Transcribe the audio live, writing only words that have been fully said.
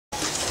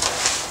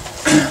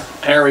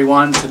Hey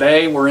everyone,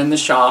 today we're in the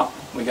shop.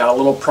 We got a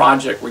little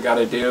project we got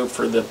to do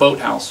for the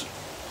Boathouse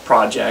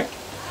project.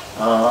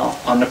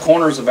 On the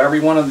corners of every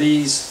one of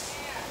these,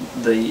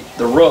 the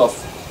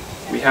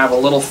roof, we have a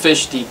little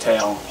fish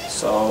detail.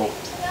 So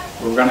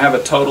we're going to have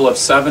a total of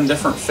 7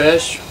 different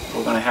fish.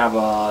 We're going to have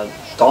a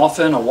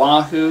dolphin, a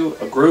wahoo,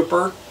 a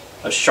grouper,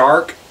 a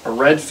shark, a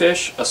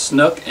redfish, a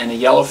snook, and a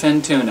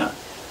yellowfin tuna.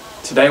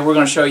 Today we're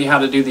going to show you how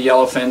to do the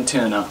yellowfin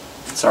tuna.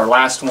 It's our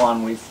last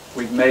one.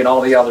 We've made all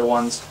the other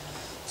ones.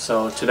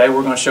 So today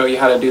we're going to show you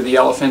how to do the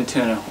yellowfin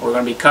tuna. We're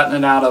going to be cutting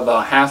it out of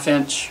a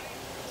 1/2-inch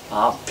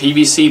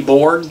PVC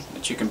board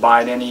that you can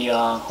buy at any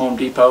Home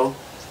Depot.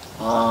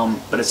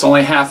 But it's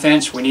only 1/2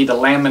 inch. We need to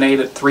laminate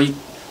it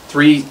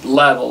three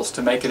levels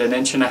to make it 1.5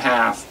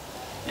 inches.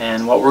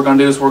 And what we're going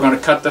to do is we're going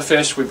to cut the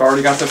fish. We've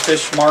already got the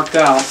fish marked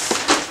out.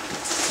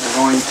 We're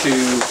going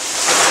to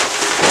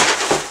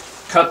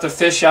cut the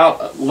fish out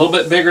a little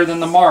bit bigger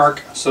than the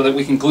mark so that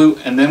we can glue,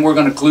 and then we're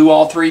going to glue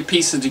all 3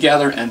 pieces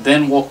together, and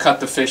then we'll cut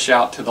the fish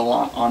out to the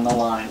on the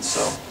line.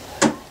 So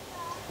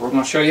we're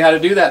going to show you how to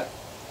do that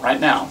right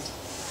now.